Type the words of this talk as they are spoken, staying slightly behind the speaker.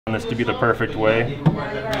this to be the perfect way.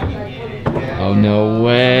 Oh, no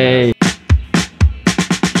way.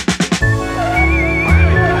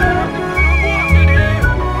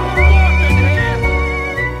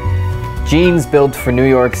 Jeans built for New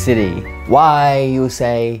York City. Why, you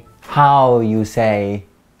say? How, you say?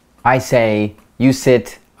 I say, you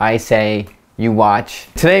sit, I say, you watch.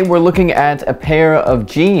 Today we're looking at a pair of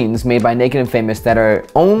jeans made by Naked and Famous that are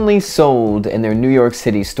only sold in their New York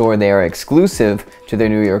City store. They are exclusive to their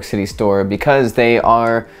New York City store because they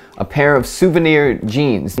are a pair of souvenir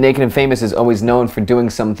jeans. Naked and Famous is always known for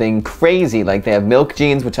doing something crazy, like they have milk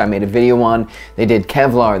jeans, which I made a video on. They did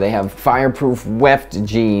Kevlar, they have fireproof weft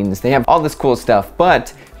jeans, they have all this cool stuff.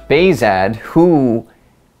 But Behzad, who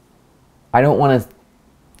I don't want to,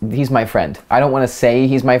 he's my friend. I don't want to say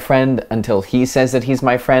he's my friend until he says that he's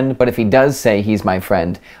my friend, but if he does say he's my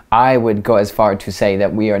friend, I would go as far to say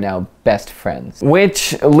that we are now best friends.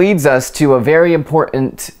 Which leads us to a very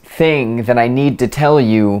important thing that I need to tell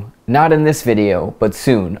you, not in this video, but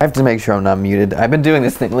soon. I have to make sure I'm not muted. I've been doing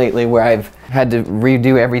this thing lately where I've had to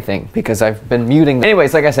redo everything because I've been muting.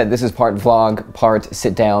 Anyways, like I said, this is part vlog, part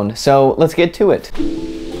sit down, so let's get to it.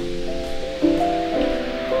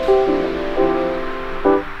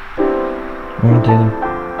 Morning, Denim.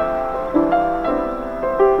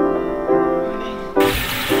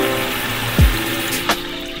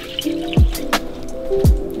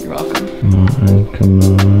 You're welcome. Come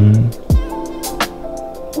on.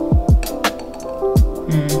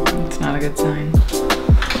 It's not a good sign.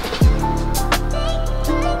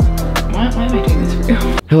 Why am I doing this for you?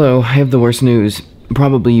 Hello, I have the worst news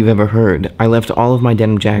probably you've ever heard. I left all of my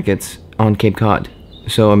denim jackets on Cape Cod.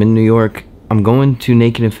 So I'm in New York. I'm going to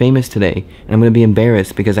Naked and Famous today, and I'm going to be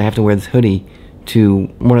embarrassed because I have to wear this hoodie to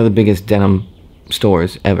one of the biggest denim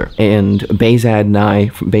stores ever. And Behzad and I,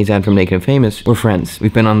 Behzad from Naked and Famous, we're friends.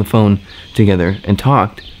 We've been on the phone together and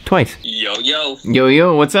talked twice. Yo, yo. Yo,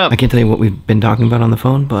 yo, what's up? I can't tell you what we've been talking about on the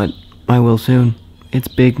phone, but I will soon. It's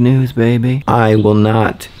big news, baby. I will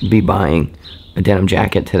not be buying a denim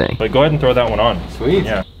jacket today. But go ahead and throw that one on. Sweet.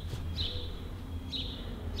 Yeah.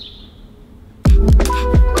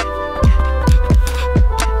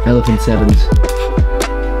 Elephant Sevens.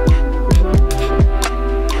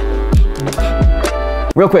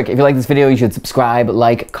 Real quick, if you like this video, you should subscribe,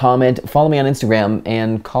 like, comment, follow me on Instagram,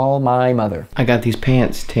 and call my mother. I got these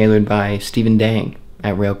pants tailored by Stephen Dang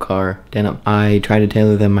at Railcar Denim. I tried to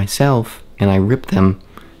tailor them myself, and I ripped them,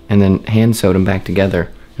 and then hand sewed them back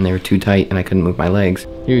together, and they were too tight, and I couldn't move my legs.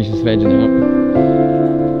 Here's just vegging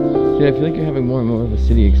out. Dude, I feel like you're having more and more of a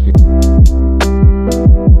city experience.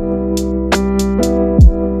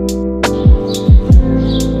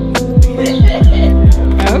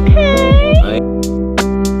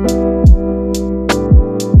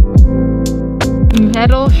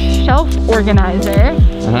 Metal shelf organizer,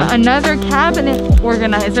 another cabinet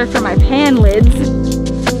organizer for my pan lids.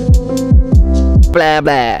 Blah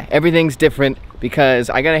blah. Everything's different because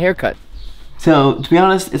I got a haircut. So, to be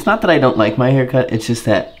honest, it's not that I don't like my haircut, it's just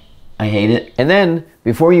that I hate it. And then,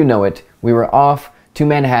 before you know it, we were off to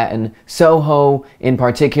Manhattan, Soho in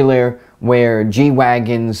particular, where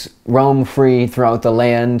G-Wagons roam free throughout the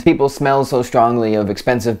land. People smell so strongly of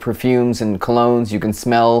expensive perfumes and colognes, you can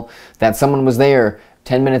smell that someone was there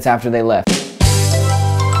 10 minutes after they left.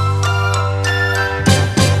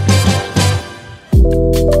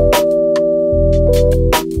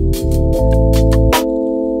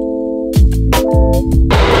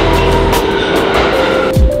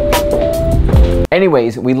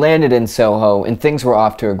 Anyways, we landed in Soho and things were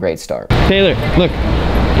off to a great start. Taylor, look.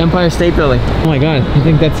 Empire State Building. Oh my god, I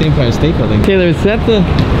think that's the Empire State Building. Taylor, is that the...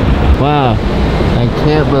 Wow. I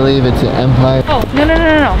can't believe it's an Empire... Oh,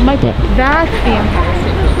 no, Mike, that's the Empire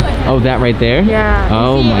State Building. Oh, that right there? Yeah.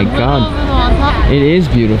 Oh my god. It is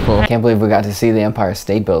beautiful. I can't believe we got to see the Empire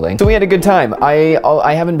State Building. So we had a good time.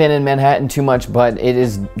 I haven't been in Manhattan too much, but it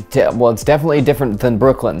is... well, it's definitely different than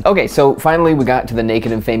Brooklyn. Okay, so finally we got to the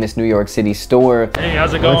Naked and Famous New York City store. Hey,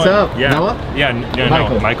 how's it going? What's up? Yeah. Noah? Yeah,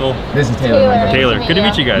 Michael. no, Michael. This is Taylor. Taylor. Good to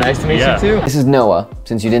meet you guys. Nice to meet you too. This is Noah.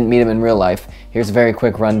 Since you didn't meet him in real life, here's a very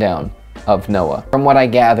quick rundown of Noah. From what I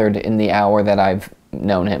gathered in the hour that I've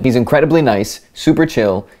known him. He's incredibly nice, super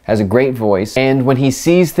chill, has a great voice, and when he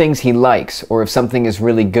sees things he likes, or if something is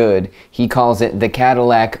really good, he calls it the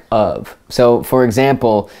Cadillac of. So, for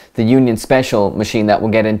example, the Union Special machine that we'll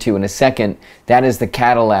get into in a second, that is the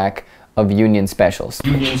Cadillac of Union Specials.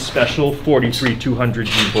 Union Special 43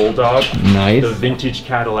 200G Bulldog. Nice. The vintage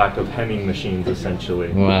Cadillac of hemming machines,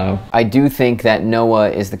 essentially. Wow. I do think that Noah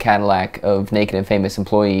is the Cadillac of Naked and Famous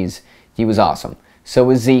employees. He was awesome.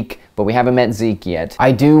 So is Zeke, but we haven't met Zeke yet.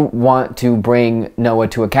 I do want to bring Noah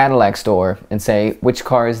to a Cadillac store and say, which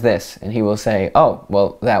car is this? And he will say, oh,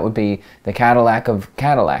 well, that would be the Cadillac of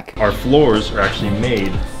Cadillac. Our floors are actually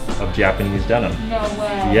made of Japanese denim. No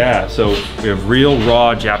way. Yeah, so we have real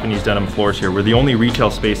raw Japanese denim floors here. We're the only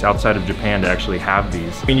retail space outside of Japan to actually have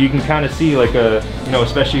these. I mean, you can kind of see like a, you know,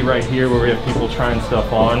 especially right here where we have people trying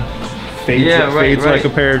stuff on. Fades, fades like a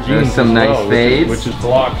pair of jeans. There's some nice fades. Which is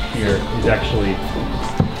blocked here is actually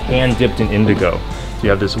hand dipped in indigo. So you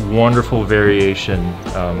have this wonderful variation,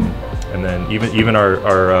 and then even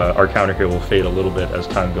our counter here will fade a little bit as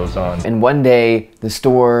time goes on. And one day the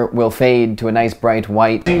store will fade to a nice bright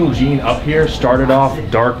white. Single jean up here started off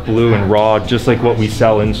dark blue and raw, just like what we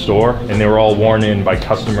sell in store, and they were all worn in by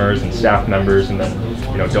customers and staff members, and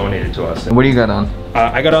then donated to us. What do you got on?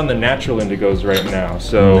 I got on the natural indigos right now,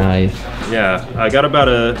 so nice. Yeah, I got about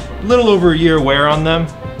a little over a year wear on them,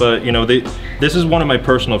 but this is one of my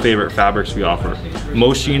personal favorite fabrics we offer.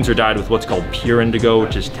 Most jeans are dyed with what's called pure indigo,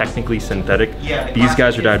 which is technically synthetic. These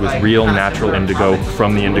guys are dyed with real natural indigo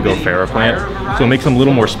from the indigo fera plant, so it makes them a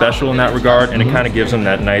little more special in that regard, and it kind of gives them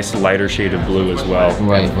that nice lighter shade of blue as well.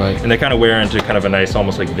 Right. And they kind of wear into kind of a nice,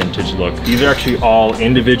 almost like vintage look. These are actually all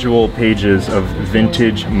individual pages of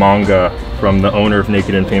vintage manga from the owner of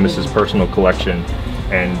Naked and Famous's personal collection,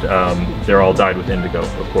 and they're all dyed with indigo,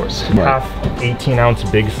 of course. Right. Half 18-ounce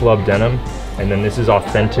big slub denim, and then this is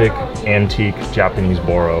authentic antique Japanese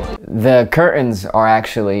boro. The curtains are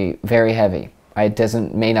actually very heavy.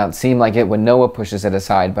 It may not seem like it when Noah pushes it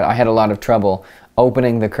aside, but I had a lot of trouble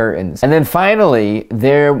opening the curtains. And then finally,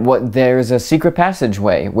 there's a secret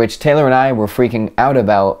passageway, which Taylor and I were freaking out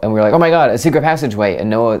about, and we were like, oh my god, a secret passageway, and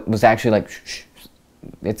Noah was actually like, shh.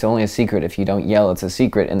 It's only a secret if you don't yell it's a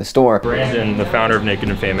secret in the store. Brandon, the founder of Naked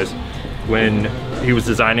and Famous, when he was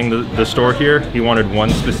designing the store here, he wanted one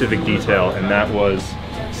specific detail, and that was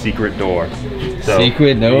secret door. So,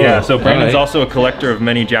 secret door? Yeah, so Brandon's also a collector of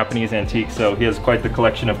many Japanese antiques, so he has quite the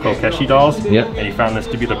collection of kokeshi dolls. Yep. And he found this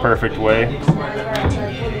to be the perfect way.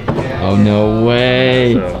 Oh, no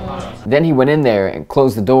way. So. Then he went in there and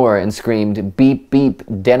closed the door and screamed, beep, beep,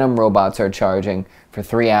 denim robots are charging, for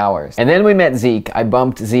 3 hours. And then we met Zeke. I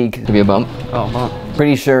bumped Zeke. Give you a bump? Oh, bump.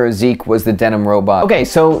 Pretty sure Zeke was the denim robot. Okay,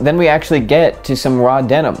 so then we actually get to some raw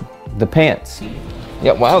denim, the pants.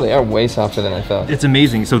 Yeah, wow, they are way softer than I thought. It's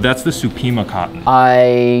amazing. So that's the Supima cotton.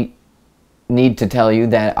 I need to tell you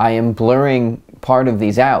that I am blurring part of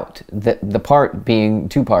these out. The part being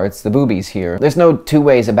two parts, the boobies here. There's no two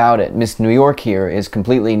ways about it. Miss New York here is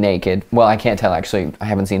completely naked. Well, I can't tell actually. I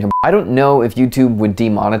haven't seen her. I don't know if YouTube would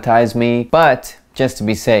demonetize me, but just to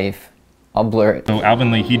be safe, I'll blur it. So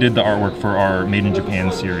Alvin Lee, he did the artwork for our Made in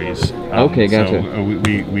Japan series. Okay, gotcha. So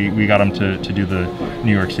we got him to do the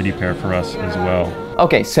New York City pair for us as well.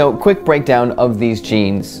 Okay, so quick breakdown of these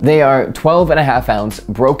jeans. They are 12.5 ounce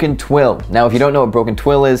broken twill. Now, if you don't know what broken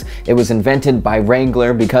twill is, it was invented by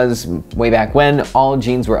Wrangler because way back when, all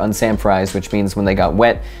jeans were unsanforized, which means when they got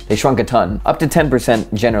wet, they shrunk a ton, up to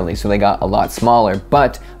 10% generally, so they got a lot smaller.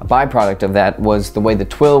 But a byproduct of that was the way the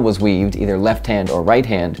twill was weaved, either left hand or right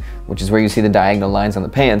hand, which is where you see the diagonal lines on the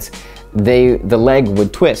pants. The leg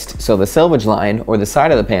would twist, so the selvage line, or the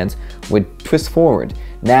side of the pants, would twist forward.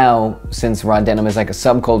 Now, since raw denim is like a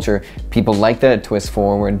subculture, people like that it twists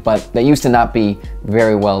forward, but they used to not be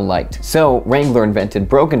very well liked. So Wrangler invented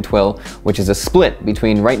broken twill, which is a split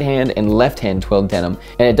between right hand and left hand twilled denim,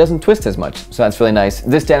 and it doesn't twist as much, so that's really nice.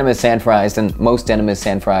 This denim is sanforized, and most denim is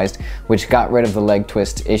sanforized, which got rid of the leg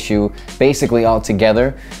twist issue basically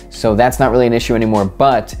altogether, so that's not really an issue anymore,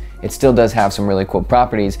 but it still does have some really cool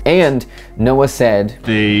properties. And Noah said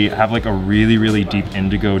they have like a really, really deep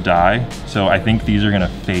indigo dye. So I think these are gonna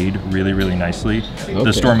fade really, really nicely. Okay.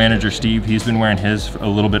 The store manager, Steve, he's been wearing his a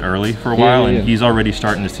little bit early for a while, and he's already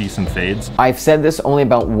starting to see some fades. I've said this only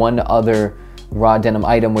about one other raw denim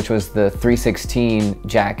item, which was the 316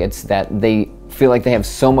 jackets, that they feel like they have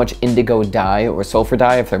so much indigo dye or sulfur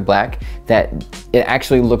dye if they're black that it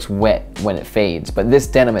actually looks wet when it fades. But this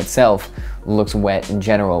denim itself looks wet in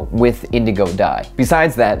general with indigo dye.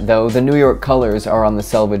 Besides that though, the New York colors are on the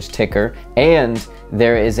Selvedge ticker, and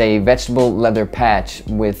there is a vegetable leather patch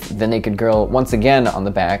with the naked girl once again on the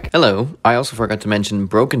back. Hello, I also forgot to mention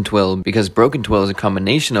broken twill, because broken twill is a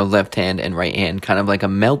combination of left hand and right hand, kind of like a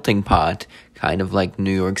melting pot, kind of like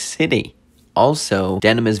New York City. Also,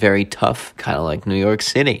 denim is very tough, kind of like New York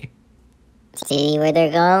City. See where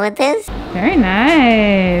they're going with this? Very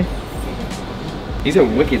nice. These are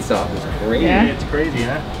wicked soft. It's crazy. Yeah. It's crazy,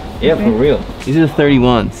 huh? Yeah, for real. These are the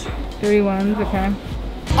 31s. 31s, okay.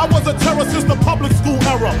 I was a terror since the public school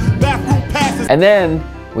era. Bathroom passes. And then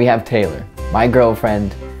we have Taylor, my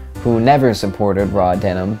girlfriend, who never supported raw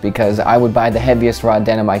denim because I would buy the heaviest raw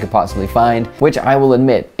denim I could possibly find, which I will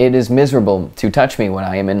admit, it is miserable to touch me when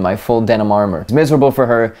I am in my full denim armor. It's miserable for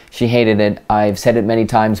her, she hated it, I've said it many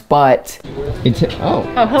times, but... Oh,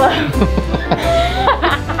 hello.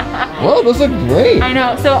 Whoa, those look great. I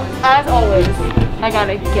know, so as always, I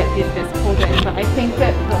gotta get this pulled in, but I think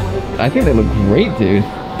that I think they look great, dude.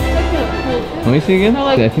 Let me see again.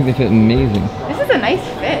 I think they fit amazing. This is a nice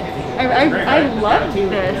fit. I love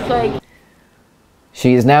this. Like,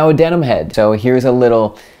 she is now a denim head. So here's a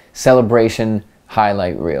little celebration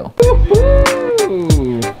highlight reel.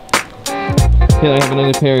 Here, I have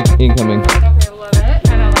another pair incoming. Okay, I love it.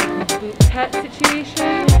 Kind of like the boot cut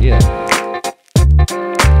situation. Yeah.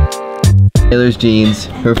 Taylor's jeans,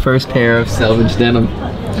 her first pair of Selvedge denim.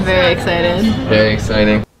 Very excited. Very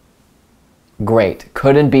exciting. Great.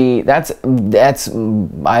 Couldn't be. That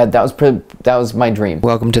was my dream.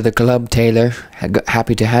 Welcome to the club, Taylor.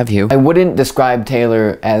 Happy to have you. I wouldn't describe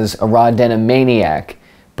Taylor as a raw denim maniac,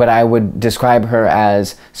 but I would describe her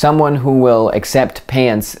as someone who will accept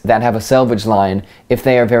pants that have a Selvedge line if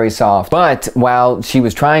they are very soft. But while she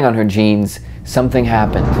was trying on her jeans, something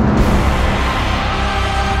happened.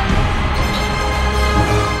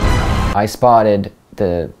 I spotted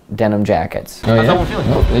the denim jackets. Oh, yeah?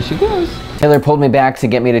 Oh, there she goes. Taylor pulled me back to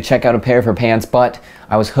get me to check out a pair of her pants, but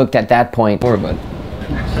I was hooked at that point. Poor bud.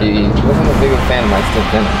 She wasn't a big fan of my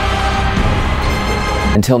stiff denim.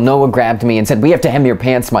 Until Noah grabbed me and said, "We have to hem your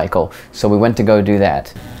pants, Michael." So we went to go do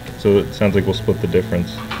that. So it sounds like we'll split the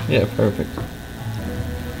difference. Yeah, perfect.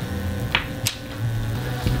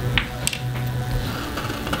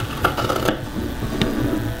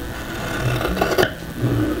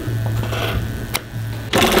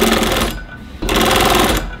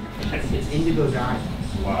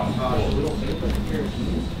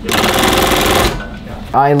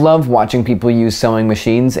 I love watching people use sewing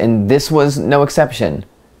machines, and this was no exception.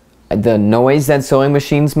 The noise that sewing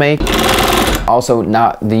machines make, also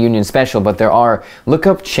not the Union Special, but there are, look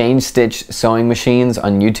up chain stitch sewing machines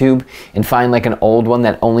on YouTube and find like an old one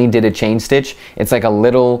that only did a chain stitch. It's like a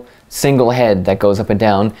little single head that goes up and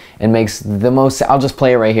down and makes the most, I'll just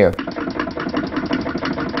play it right here.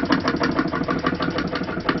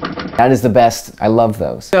 That is the best. I love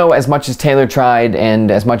those. So as much as Taylor tried and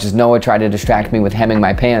as much as Noah tried to distract me with hemming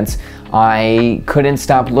my pants, I couldn't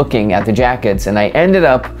stop looking at the jackets, and I ended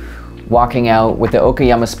up walking out with the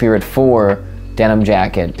Okayama Spirit 4 denim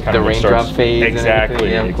jacket. Kind the raindrop fade.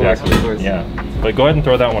 Exactly, yeah, exactly. Of course. Yeah. But go ahead and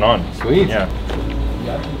throw that one on. Sweet. Yeah.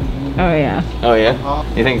 Oh yeah. Oh yeah?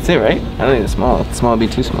 You think it's it, right? I don't think it's small. Small would be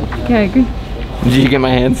too small. Yeah, I agree. Did you get my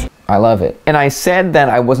hands? I love it. And I said that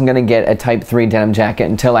I wasn't gonna get a type 3 denim jacket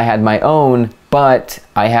until I had my own, but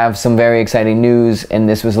I have some very exciting news, and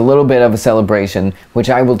this was a little bit of a celebration, which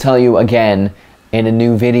I will tell you again in a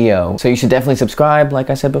new video. So you should definitely subscribe, like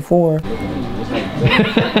I said before.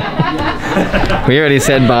 We already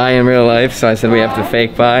said bye in real life, so I said we have to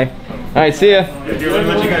fake bye. All right, see ya.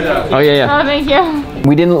 Oh yeah. Oh, thank you.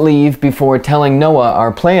 We didn't leave before telling Noah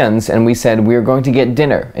our plans, and we said we were going to get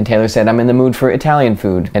dinner. And Taylor said, "I'm in the mood for Italian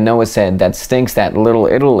food." And Noah said, "That stinks, that Little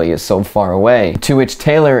Italy is so far away." To which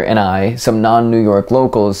Taylor and I, some non-New York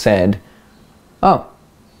locals, said, "Oh,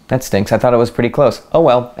 that stinks. I thought it was pretty close. Oh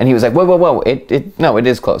well." And he was like, "Whoa, whoa, whoa, no, it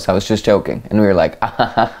is close. I was just joking." And we were like, "Ah ha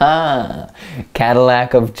ha ha.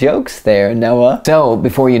 Cadillac of jokes there, Noah." So,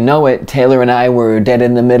 before you know it, Taylor and I were dead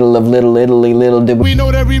in the middle of Little Italy, We know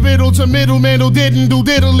every riddle to middleman who didn't do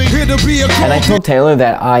diddly. Here to be a And I told Taylor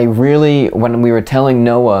that I really, when we were telling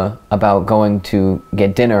Noah about going to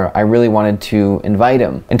get dinner, I really wanted to invite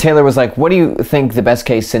him. And Taylor was like, "What do you think the best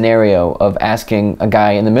case scenario of asking a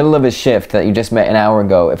guy in the middle of his shift that you just met an hour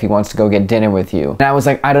ago if he wants to go get dinner with you?" And I was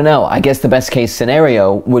like, "I don't know. I guess the best case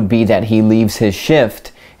scenario would be that he leaves his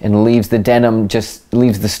shift and leaves the denim, just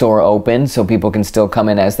leaves the store open so people can still come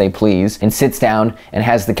in as they please, and sits down and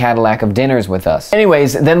has the Cadillac of dinners with us."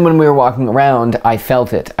 Anyways, then when we were walking around, I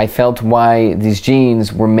felt it. I felt why these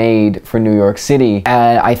jeans were made for New York City.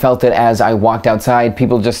 And I felt it as I walked outside.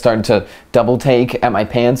 People just started to double take at my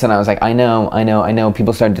pants, and I was like, I know.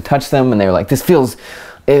 People started to touch them, and they were like, "This feels..."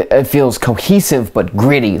 It feels cohesive but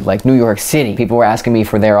gritty, like New York City. People were asking me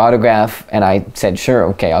for their autograph, and I said, sure,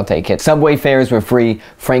 okay, I'll take it. Subway fares were free.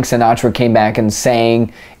 Frank Sinatra came back and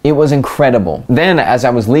sang. It was incredible. Then, as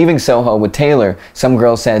I was leaving Soho with Taylor, some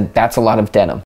girl said, "That's a lot of denim."